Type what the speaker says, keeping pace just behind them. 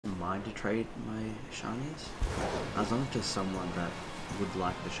mind to trade my shinies, as long as there's someone that would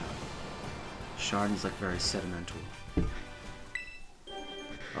like the shiny. Shinies like very sentimental.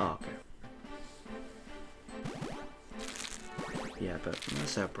 Oh, okay. Yeah, but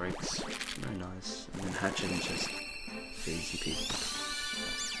most outbreaks, very nice. And then hatching is just easy peasy.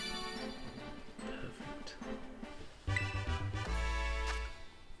 Perfect.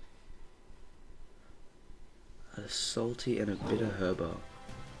 A salty and a bitter herba.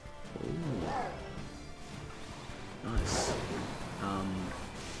 Ooh. Nice.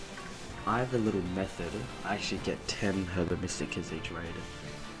 I have a little method. I actually get 10 herba mystic kids each raid.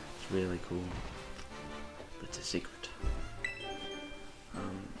 It's really cool. It's a secret.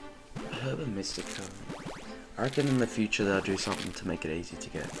 Herba mystic. I reckon in the future they'll do something to make it easy to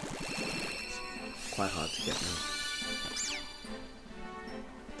get. It's quite hard to get now.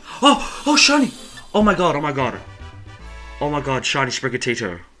 Oh! Oh, shiny! Oh my god, oh my god. Oh my god, shiny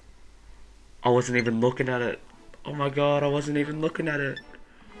Sprigatito. I wasn't even looking at it. Oh my god, I wasn't even looking at it.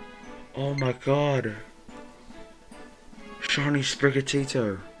 Oh my god. Shiny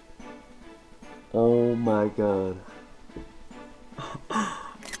Sprigatito. Oh my god.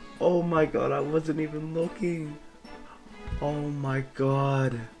 Oh my god, I wasn't even looking. Oh my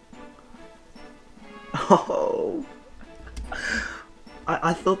god. Oh.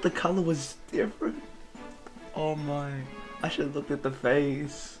 I thought the color was different. Oh my. I should have looked at the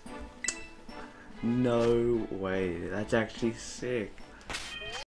face. No way. That's actually sick.